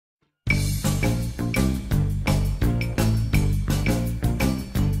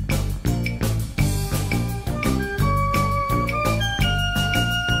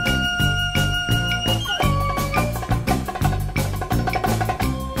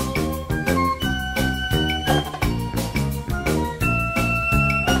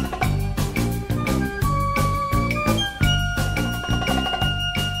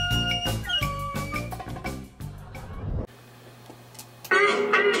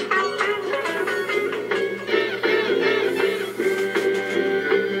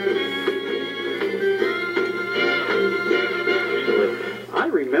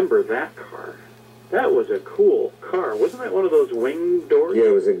that car. That was a cool car. Wasn't that one of those wing doors? Yeah,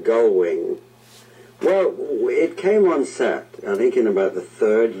 it was a gull wing. Well, it came on set, I think, in about the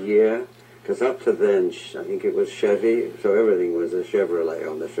third year, because up to then, I think it was Chevy, so everything was a Chevrolet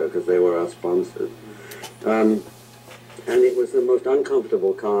on the show, because they were our sponsors. And it was the most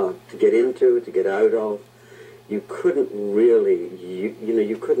uncomfortable car to get into, to get out of. You couldn't really,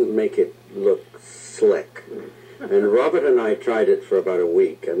 you couldn't make it look slick. And Robert and I tried it for about a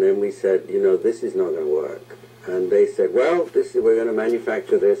week, and then we said, this is not going to work. And they said, well, we're going to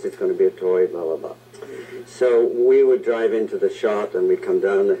manufacture this, it's going to be a toy, blah, blah, blah. So we would drive into the shot, and we'd come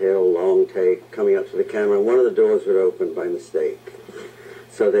down the hill, long take, coming up to the camera, and one of the doors would open by mistake.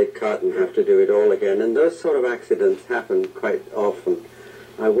 So they'd cut and have to do it all again. And those sort of accidents happen quite often.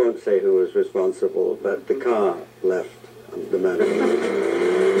 I won't say who was responsible, but the car left the manufacturer.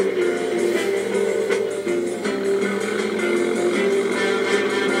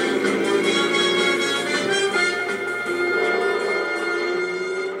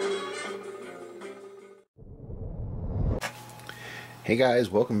 Hey guys,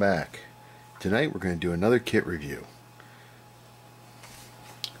 welcome back. Tonight we're going to do another kit review.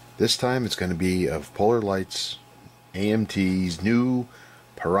 This time it's going to be of Polar Light's AMT's new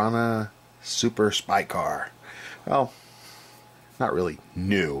Piranha Super Spy Car. Well, not really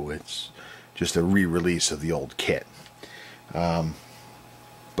new, it's just a re-release of the old kit.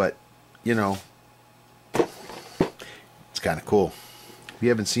 But, it's kind of cool. We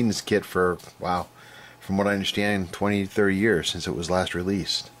haven't seen this kit for, wow, from what I understand, 20 to 30 years since it was last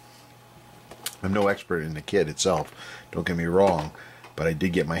released. I'm no expert in the kit itself, don't get me wrong, but I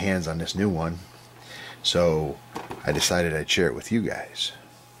did get my hands on this new one, so I decided I'd share it with you guys.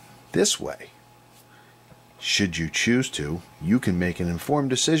 This way, should you choose to, you can make an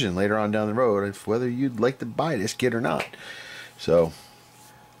informed decision later on down the road of whether you'd like to buy this kit or not. So,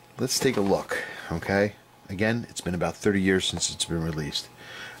 let's take a look, okay? Again, it's been about 30 years since it's been released.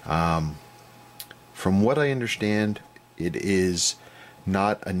 From what I understand, it is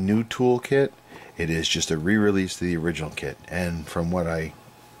not a new toolkit. It is just a re-release of the original kit. And from what I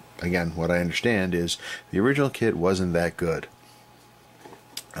understand is the original kit wasn't that good.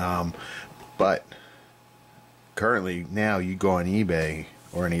 But currently now you go on eBay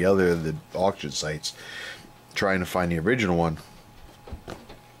or any other of the auction sites trying to find the original one,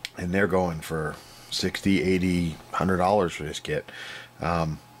 and they're going for $60, $80, $100 for this kit.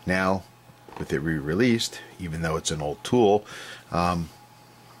 Now, with it re-released, even though it's an old tool,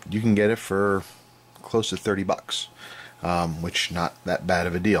 you can get it for close to 30 bucks, which not that bad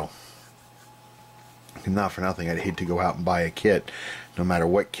of a deal. Not for nothing, I'd hate to go out and buy a kit, no matter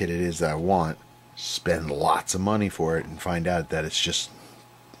what kit it is that I want, spend lots of money for it and find out that it's just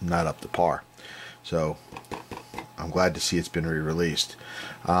not up to par. So I'm glad to see it's been re-released.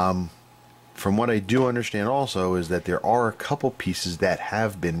 From what I do understand also is that there are a couple pieces that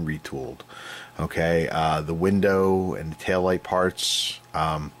have been retooled. Okay, the window and the taillight parts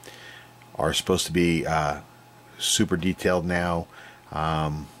are supposed to be super detailed now.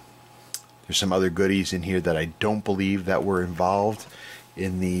 There's some other goodies in here that I don't believe that were involved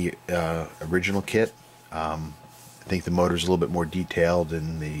in the original kit. I think the motor's a little bit more detailed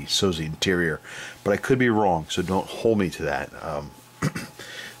and so's the interior, but I could be wrong, so don't hold me to that.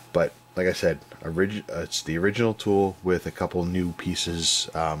 But like I said, it's the original tool with a couple new pieces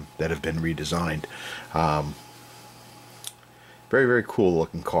that have been redesigned. Very, very cool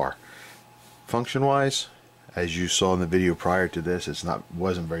looking car. Function wise, as you saw in the video prior to this,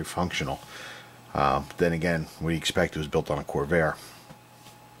 wasn't very functional. Then again, what do you expect? It was built on a Corvair.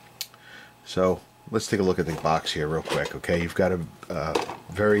 So let's take a look at the box here real quick. Okay, you've got a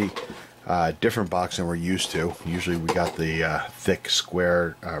very different box than we're used to. Usually we got the thick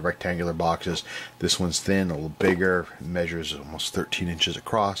square rectangular boxes. This one's thin, a little bigger. It measures almost 13 inches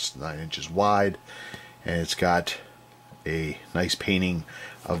across, 9 inches wide, and it's got a nice painting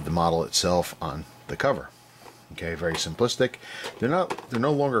of the model itself on the cover. Okay, very simplistic. They're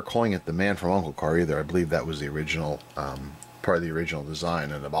no longer calling it the Man from U.N.C.L.E. car either. I believe that was the original part of the original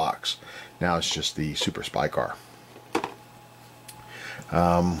design in the box. Now it's just the Super Spy Car.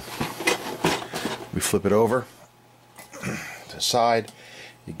 We flip it over to the side.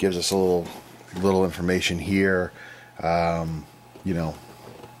 It gives us a little information here. You know,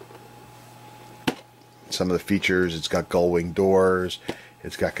 some of the features. It's got gull wing doors.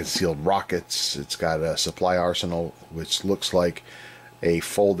 It's got concealed rockets. It's got a supply arsenal, which looks like a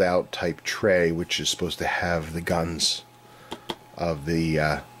fold-out type tray, which is supposed to have the guns of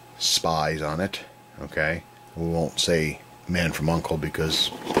the spies on it. Okay, we won't say Man from U.N.C.L.E.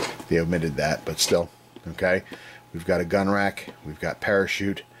 because they omitted that, but still. Okay, we've got a gun rack. We've got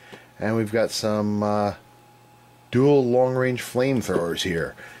parachute. And we've got some dual long-range flamethrowers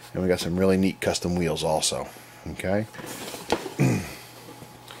here. And we got some really neat custom wheels also. Okay.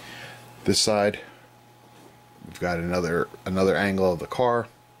 This side, we've got another angle of the car.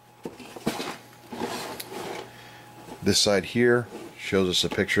 This side here shows us a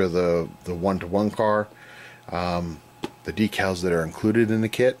picture of the one-to-one car, the decals that are included in the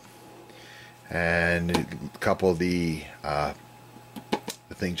kit, and a couple of the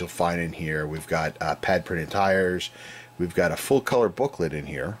things you'll find in here. We've got pad printed tires. We've got a full color booklet in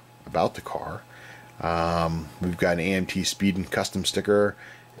here about the car. We've got an AMT Speed and Custom sticker,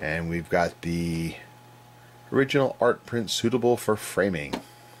 and we've got the original art print suitable for framing.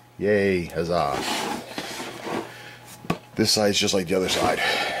 Yay, huzzah. This side's just like the other side.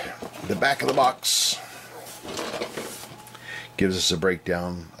 The back of the box gives us a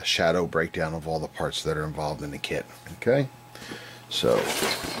breakdown, a shadow breakdown of all the parts that are involved in the kit. Okay, so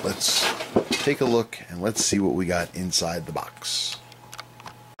let's take a look and let's see what we got inside the box.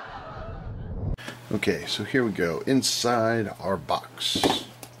 Okay, so here we go, inside our box.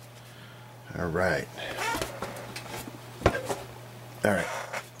 Alright. Alright,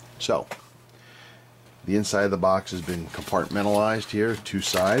 so the inside of the box has been compartmentalized here, two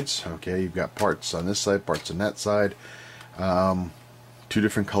sides. Okay, you've got parts on this side, parts on that side. Two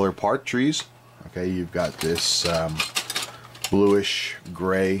different color part trees. Okay, you've got this bluish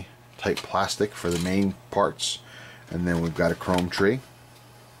gray type plastic for the main parts, and then we've got a chrome tree.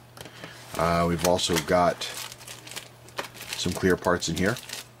 We've also got some clear parts in here.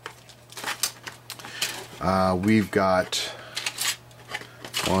 We've got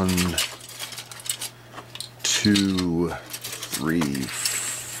 1, 2, 3,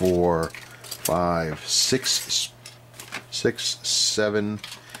 4, 5, 6, 7,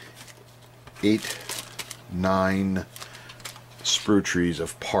 8, 9 sprue trees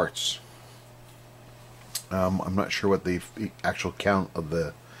of parts. I'm not sure what the actual count of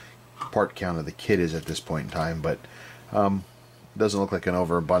the part count of the kit is at this point in time, but it doesn't look like an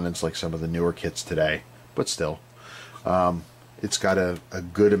overabundance like some of the newer kits today, but still, it's got a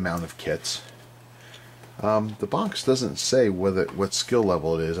good amount of kits. The box doesn't say what skill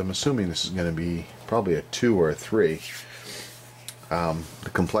level it is. I'm assuming this is going to be probably a 2 or a 3. The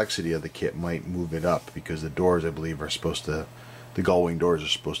complexity of the kit might move it up because the doors, I believe, are supposed to, the gull-wing doors are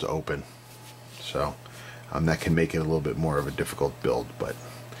supposed to open. So that can make it a little bit more of a difficult build. But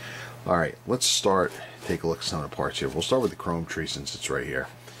alright, let's start, take a look at some of the parts here. We'll start with the chrome tree since it's right here.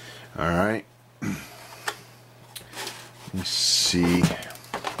 Alright. Let me see.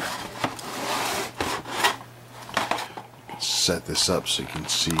 Set this up so you can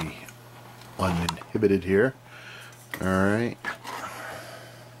see uninhibited here. Alright.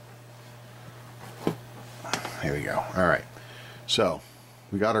 Here we go. Alright. So,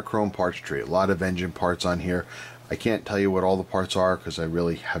 we got our chrome parts tree. A lot of engine parts on here. I can't tell you what all the parts are because I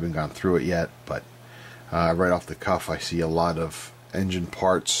really haven't gone through it yet, but right off the cuff I see a lot of engine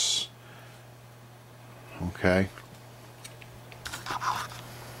parts. Okay.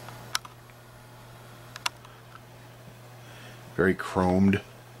 Very chromed.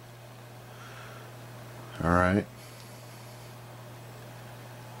 Alright.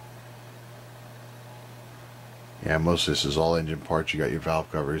 Yeah, most of this is all engine parts. You got your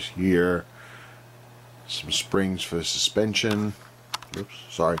valve covers here. Some springs for the suspension. Oops,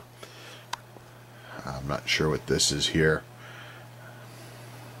 sorry. I'm not sure what this is here.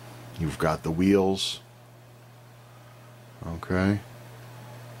 You've got the wheels. Okay.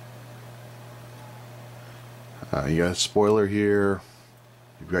 You got a spoiler here.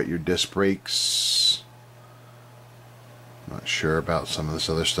 You've got your disc brakes. Not sure about some of this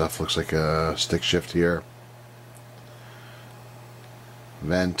other stuff. Looks like a stick shift here.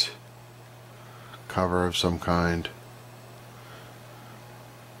 Vent. Cover of some kind.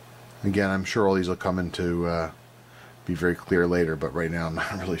 Again, I'm sure all these will come into be very clear later, but right now I'm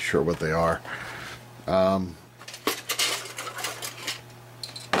not really sure what they are.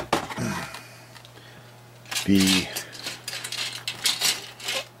 The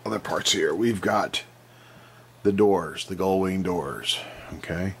other parts here, we've got the doors, the gull-wing doors.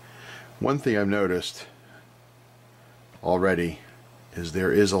 Okay, one thing I've noticed already is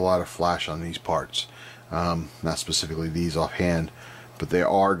there is a lot of flash on these parts. Not specifically these offhand, but they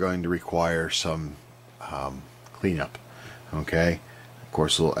are going to require some cleanup. Okay, of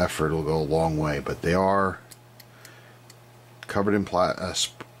course a little effort will go a long way, but they are covered in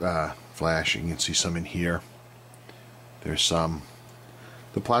flash. You can see some in here. There's some.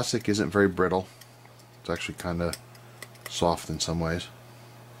 The plastic isn't very brittle. It's actually kind of soft in some ways.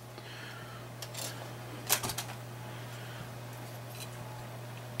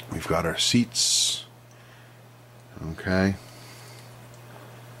 We've got our seats. Okay.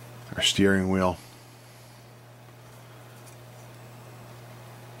 Our steering wheel.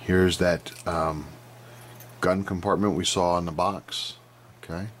 Here's that gun compartment we saw in the box.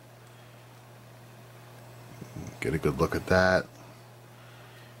 Okay. Get a good look at that.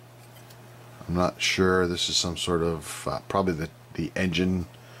 I'm not sure. This is some sort of probably the engine,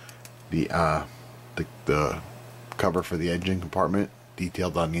 the cover for the engine compartment,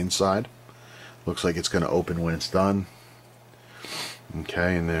 detailed on the inside. Looks like it's going to open when it's done.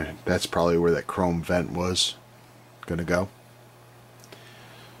 Okay, and there, that's probably where that chrome vent was going to go.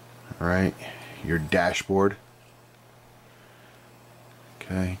 All right, your dashboard.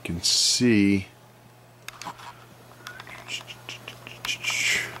 Okay, you can see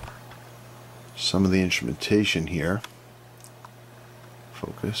some of the instrumentation here.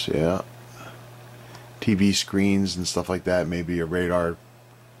 Focus, yeah. TV screens and stuff like that. Maybe a radar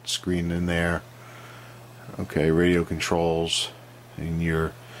screen in there. Okay, radio controls and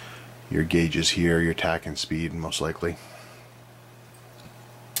your gauges here, your tack and speed, most likely.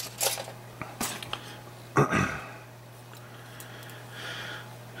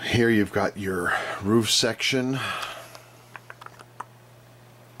 Here you've got your roof section.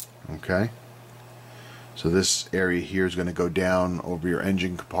 Okay. So this area here is going to go down over your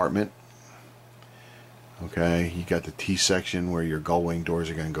engine compartment. Okay, you got the T section where your gull wing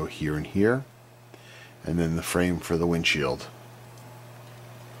doors are going to go here and here. And then the frame for the windshield.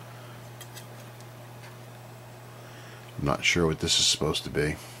 I'm not sure what this is supposed to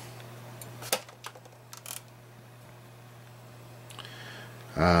be.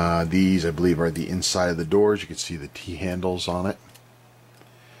 These, I believe, are the inside of the doors. You can see the T handles on it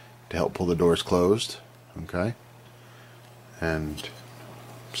to help pull the doors closed. Okay. And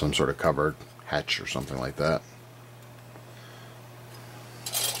some sort of covered hatch or something like that.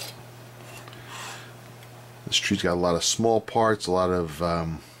 This tree's got a lot of small parts, a lot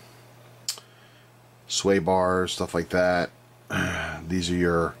of sway bars, stuff like that. These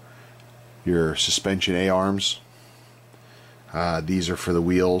are your suspension A-arms. These are for the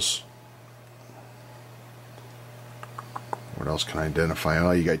wheels. What else can I identify?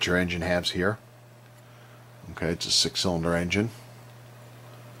 Oh, you got your engine halves here. Okay, it's a 6-cylinder engine.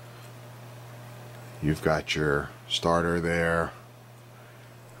 You've got your starter there.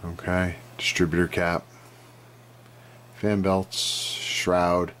 Okay, distributor cap, fan belts,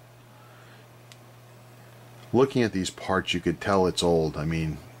 shroud. Looking at these parts, you could tell it's old. I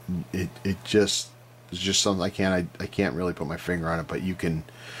mean, it's just something I can't really put my finger on it, but you can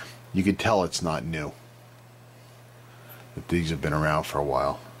tell it's not new. That these have been around for a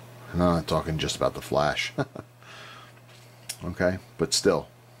while. And I'm not talking just about the Flash. Okay, but still,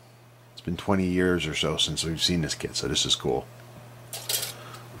 it's been 20 years or so since we've seen this kit, so this is cool.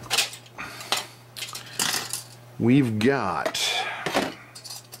 We've got,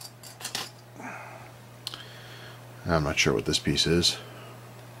 I'm not sure what this piece is.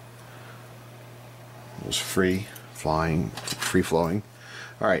 It was free flowing.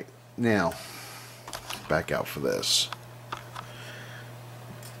 All right, now back out for this.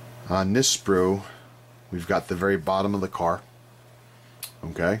 On this sprue, we've got the very bottom of the car.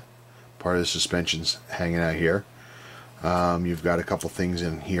 Okay, part of the suspension's hanging out here. You've got a couple things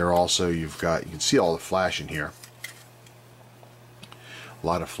in here also. You can see all the flash in here. A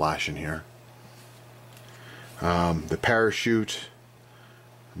lot of flash in here. The parachute.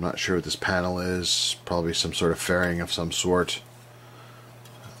 I'm not sure what this panel is. Probably some sort of fairing of some sort.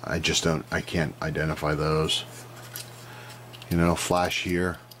 I can't identify those. You know, flash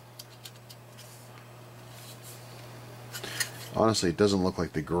here. Honestly, it doesn't look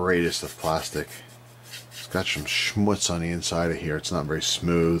like the greatest of plastic. It's got some schmutz on the inside of here. It's not very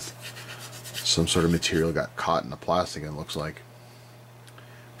smooth. Some sort of material got caught in the plastic, it looks like.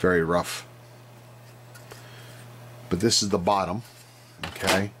 Very rough. But this is the bottom.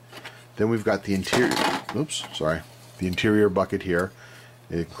 Okay. Then we've got the interior. Oops, sorry. The interior bucket here.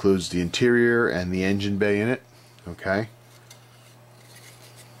 It includes the interior and the engine bay in it. Okay.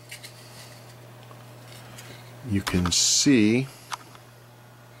 You can see,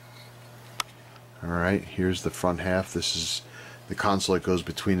 alright, here's the front half. This is the console that goes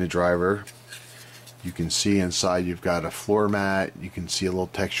between the driver. You can see inside you've got a floor mat. You can see a little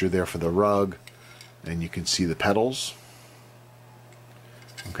texture there for the rug. And you can see the pedals.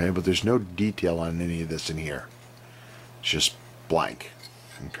 Okay, but there's no detail on any of this in here. It's just blank.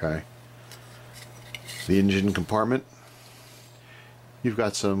 Okay. The engine compartment. You've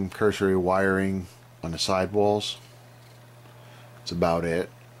got some cursory wiring on the sidewalls. That's about it.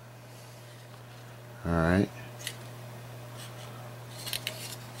 Alright.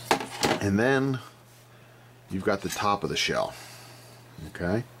 And then you've got the top of the shell.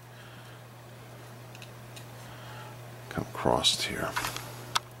 Okay. Come across here.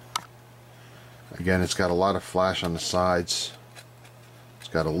 Again, it's got a lot of flash on the sides. It's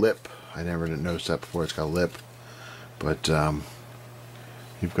got a lip. I never noticed that before. It's got a lip. But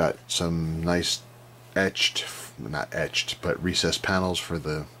you've got some nice etched, not etched, but recessed panels for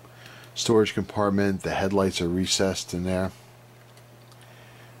the storage compartment. The headlights are recessed in there.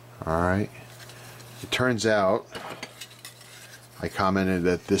 Alright. It turns out, I commented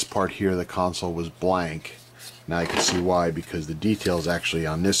that this part here, the console, was blank. Now I can see why, because the detail is actually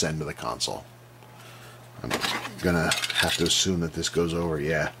on this end of the console. I'm gonna have to assume that this goes over,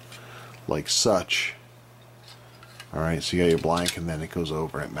 yeah, like such. Alright, so you got your blank and then it goes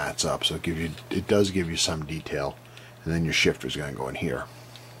over and it mats up. So it does give you some detail. And then your shifter is gonna go in here.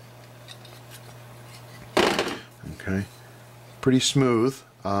 Okay. Pretty smooth.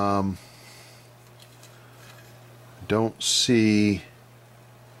 Don't see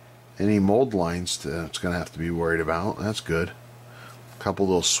any mold lines it's gonna have to be worried about. That's good. A couple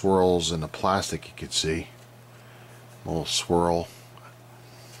little swirls in the plastic you could see. A little swirl.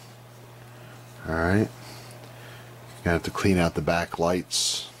 Alright. Gonna have to clean out the back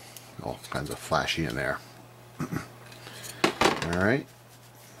lights. All kinds of flashy in there. Alright.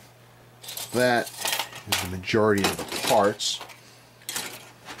 That is the majority of the parts.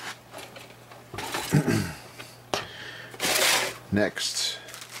 Next,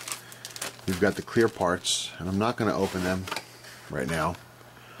 we've got the clear parts, and I'm not going to open them right now,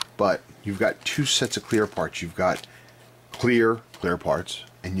 but you've got two sets of clear parts. You've got clear parts,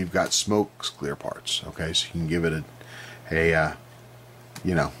 and you've got smokes clear parts. Okay, so you can give it a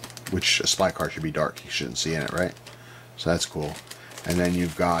you know, which a spy car should be dark. You shouldn't see in it, right? So that's cool. And then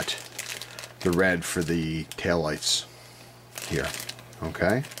you've got the red for the taillights here.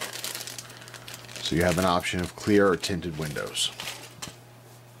 Okay, so you have an option of clear or tinted windows.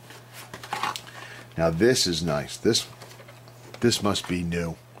 Now this is nice. This must be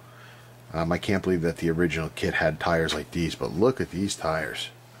new. I can't believe that the original kit had tires like these, but look at these tires.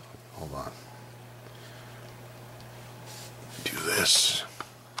 Hold on. Do this.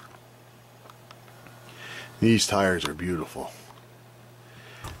 These tires are beautiful.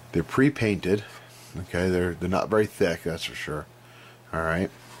 They're pre-painted. Okay, they're not very thick, that's for sure. All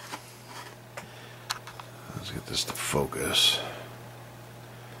right. Let's get this to focus.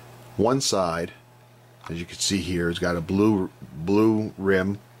 One side, as you can see here, has got a blue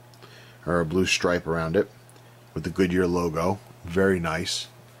rim or a blue stripe around it with the Goodyear logo. Very nice.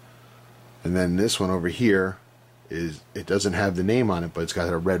 And then this one over here it doesn't have the name on it, but it's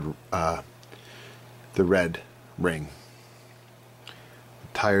got a red the red ring.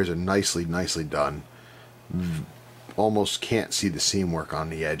 The tires are nicely done. Almost can't see the seam work on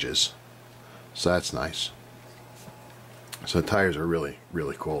the edges, so that's nice. So the tires are really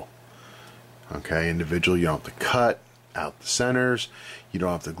cool. Okay, individual. You don't have to cut out the centers. You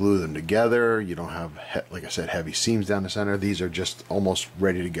don't have to glue them together. You don't have, like I said, heavy seams down the center. These are just almost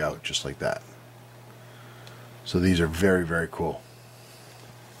ready to go, just like that. So these are very cool.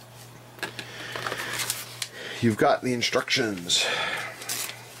 You've got the instructions.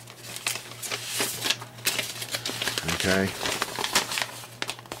 Okay.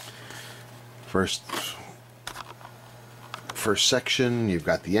 First section, you've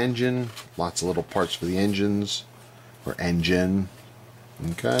got the engine. Lots of little parts for the engines, or engine.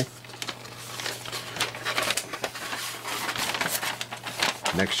 Okay.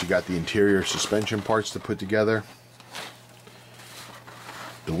 Next, you got the interior suspension parts to put together.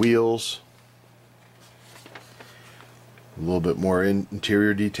 The wheels. A little bit more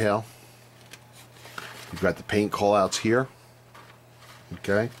interior detail. You've got the paint callouts here.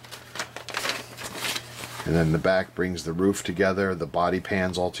 Okay. And then the back brings the roof together, the body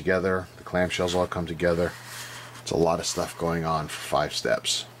pans all together, the clamshells all come together. It's a lot of stuff going on for 5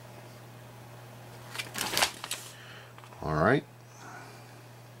 steps. Alright.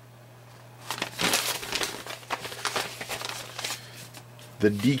 The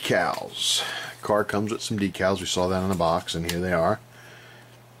decals. Car comes with some decals. We saw that in the box, and here they are.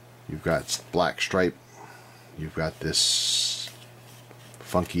 You've got black stripe. You've got this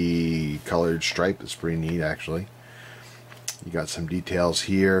funky colored stripe that's pretty neat, actually. You got some details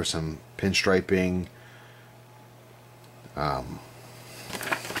here, some pinstriping.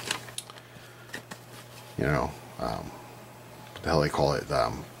 You know, what the hell they call it?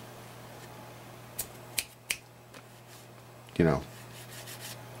 You know,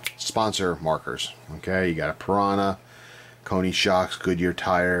 sponsor markers. Okay, you got a Piranha, Coney shocks, Goodyear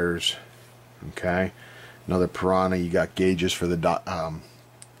tires. Okay, another Piranha. You got gauges for the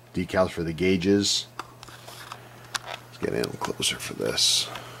decals for the gauges. Let's get in closer for this.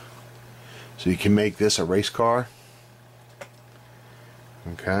 So you can make this a race car.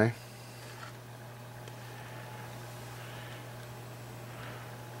 Okay.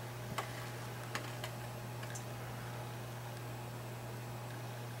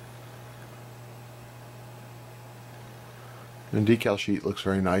 The decal sheet looks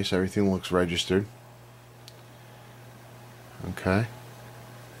very nice. Everything looks registered. Okay.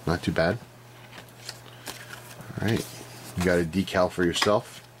 Not too bad. Alright. You got a decal for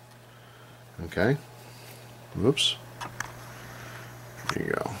yourself. Okay. Whoops. There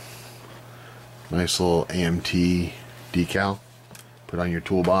you go. Nice little AMT decal. Put on your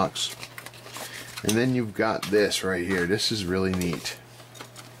toolbox. And then you've got this right here. This is really neat.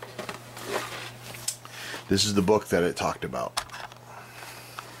 This is the book that it talked about.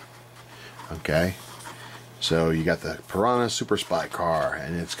 Okay. So you got the Piranha Super Spy Car,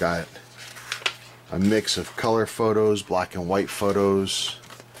 and it's got a mix of color photos, black and white photos,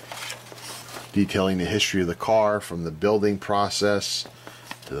 detailing the history of the car from the building process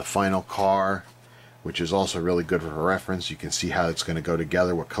to the final car, which is also really good for reference. You can see how it's going to go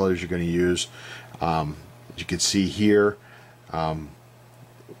together, what colors you're going to use. As you can see here,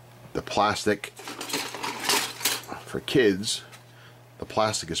 the plastic for kids, the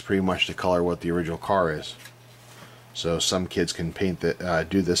plastic is pretty much the color what the original car is. So some kids can paint that,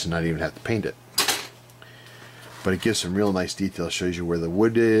 do this and not even have to paint it. But it gives some real nice detail. It shows you where the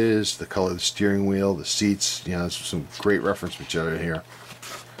wood is, the color of the steering wheel, the seats. You know, there's some great reference material here.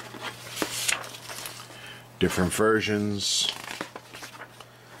 Different versions.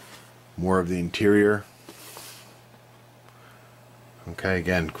 More of the interior. Okay,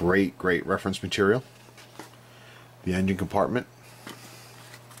 again, great reference material. The engine compartment.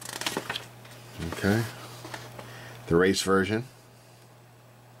 Okay. The race version.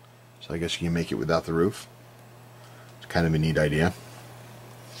 So I guess you can make it without the roof. It's kind of a neat idea.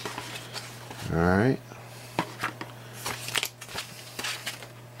 Alright.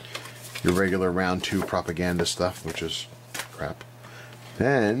 Your regular round 2 propaganda stuff, which is crap.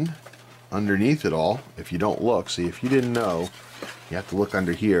 Then, underneath it all, if you don't look, see, if you didn't know, you have to look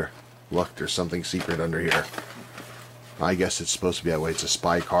under here. Look, there's something secret under here. I guess it's supposed to be that way. It's a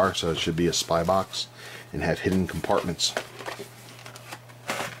spy car, so it should be a spy box and have hidden compartments.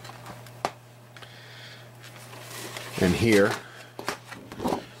 And here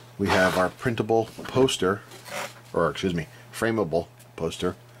we have our printable poster, or excuse me, frameable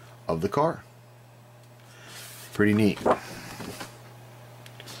poster of the car. Pretty neat.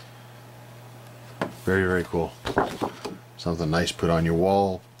 Very cool. Something nice, put on your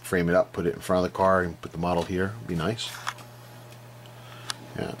wall, frame it up, put it in front of the car, and put the model here. Be nice.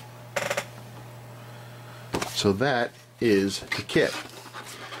 Yeah. So that is the kit.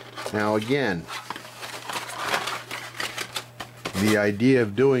 Now again, the idea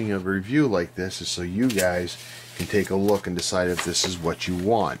of doing a review like this is so you guys can take a look and decide if this is what you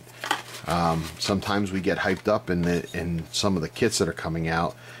want. Sometimes we get hyped up in some of the kits that are coming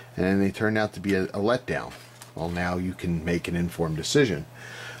out, and then they turn out to be a letdown. Well, now you can make an informed decision.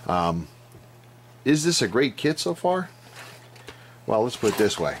 Is this a great kit so far? Well, let's put it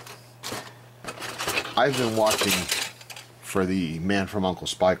this way. I've been watching for the Man from U.N.C.L.'s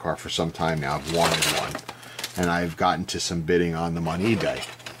Spy Car for some time now. I've wanted one, and I've gotten to some bidding on them on eBay,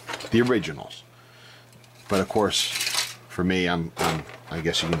 the originals. But of course, for me, I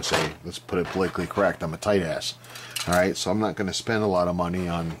guess you can say, let's put it politically correct, I'm a tight ass. All right, so I'm not going to spend a lot of money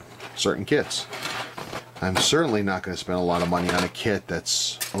on certain kits. I'm certainly not going to spend a lot of money on a kit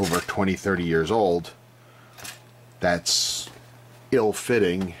that's over 20, 30 years old, that's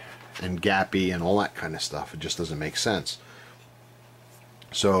ill-fitting and gappy and all that kind of stuff. It just doesn't make sense.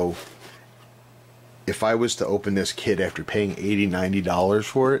 So if I was to open this kit after paying $80, $90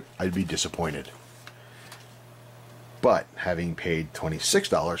 for it, I'd be disappointed. But having paid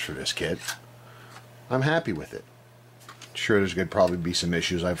 $26 for this kit, I'm happy with it. Sure, there's going to probably be some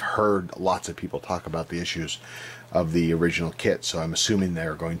issues. I've heard lots of people talk about the issues of the original kit, so I'm assuming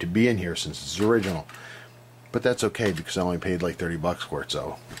they're going to be in here since it's original. But that's okay because I only paid like 30 bucks for it,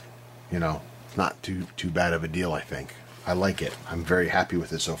 so, you know, not too bad of a deal, I think. I like it. I'm very happy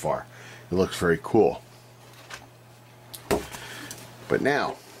with it so far. It looks very cool. But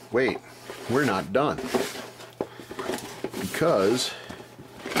now, wait, we're not done. Because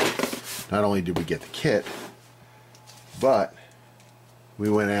not only did we get the kit, but we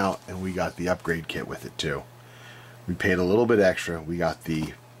went out and we got the upgrade kit with it too. We paid a little bit extra. We got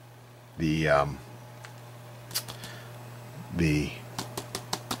the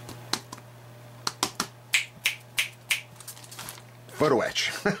photo etch.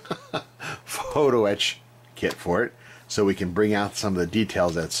 Photo etch kit for it, so we can bring out some of the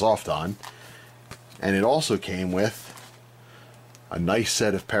details that's soft on. And it also came with a nice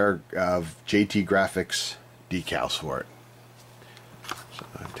set of JT Graphics decals for it. So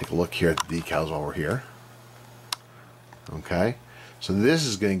take a look here at the decals while we're here. Okay, so this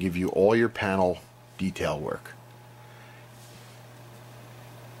is going to give you all your panel detail work.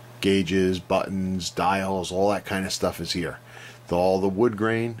 Gauges, buttons, dials, all that kind of stuff is here. All the wood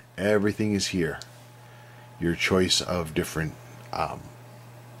grain, everything is here. Your choice of different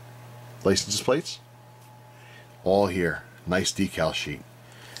license plates, all here. Nice decal sheet.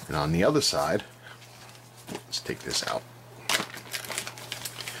 And on the other side, let's take this out.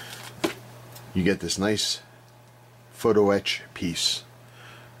 You get this nice photo etch piece.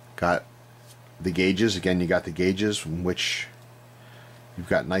 Got the gauges. Again, you got the gauges from which you've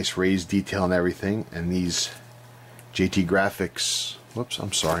got nice raised detail and everything. And these JT Graphics, whoops,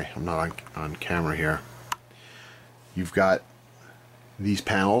 I'm sorry, I'm not on camera here. You've got these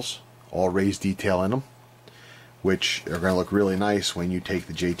panels, all raised detail in them, which are going to look really nice when you take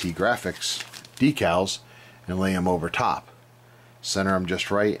the JT Graphics decals and lay them over top. Center them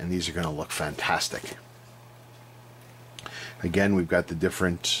just right, and these are going to look fantastic. Again, we've got the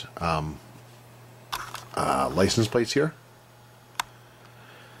different license plates here.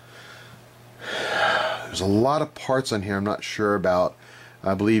 There's a lot of parts on here I'm not sure about.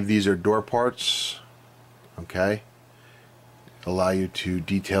 I believe these are door parts. Okay. Allow you to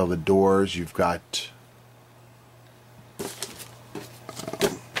detail the doors. You've got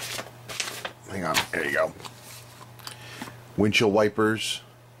hang on, there you go. Windshield wipers,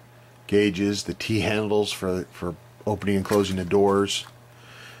 gauges, the T-handles for opening and closing the doors.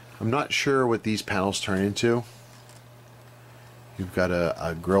 I'm not sure what these panels turn into. You've got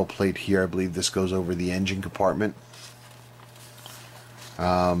a grill plate here. I believe this goes over the engine compartment.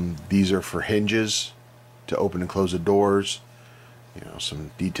 These are for hinges to open and close the doors. You know,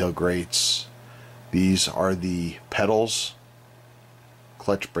 some detail grates. These are the pedals,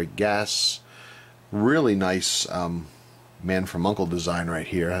 clutch, brake, gas. Really nice Man from U.N.C.L.E. design right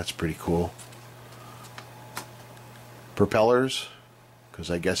here. That's pretty cool. Propellers, because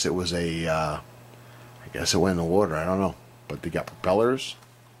I guess it was a I guess it went in the water, I don't know, but they got propellers.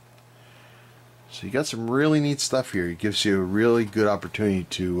 So you got some really neat stuff here. It gives you a really good opportunity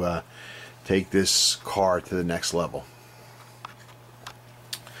to take this car to the next level.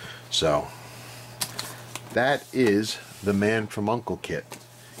 So that is the Man from U.N.C.L.E. kit.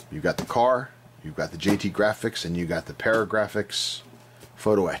 You've got the car, you've got the JT Graphics, and you got the Paragraphics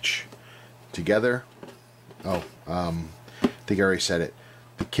photo etch together. Oh, I think I already said it.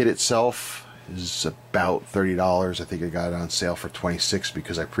 The kit itself is about $30. I think I got it on sale for $26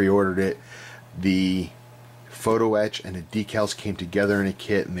 because I pre-ordered it. The photo etch and the decals came together in a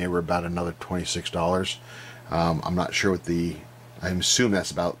kit, and they were about another $26. I'm not sure what the, I assume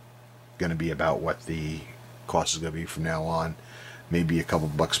that's about going to be about what the cost is going to be from now on. Maybe a couple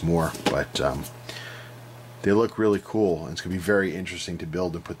bucks more, but they look really cool, and it's going to be very interesting to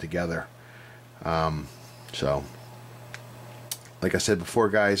build and put together. So, like I said before,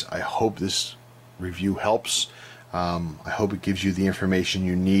 guys, I hope this review helps. I hope it gives you the information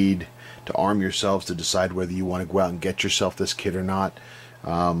you need to arm yourselves to decide whether you want to go out and get yourself this kit or not.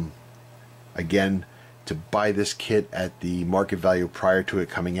 Again, to buy this kit at the market value prior to it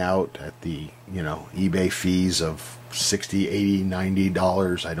coming out, at the, you know, eBay fees of $60, $80,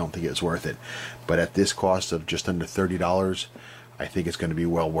 $90, I don't think it's worth it. But at this cost of just under $30, I think it's going to be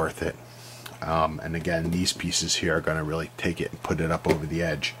well worth it. And again, these pieces here are going to really take it and put it up over the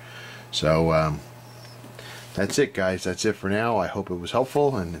edge. So that's it, guys. That's it for now. I hope it was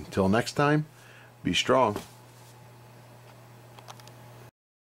helpful, and until next time, be strong.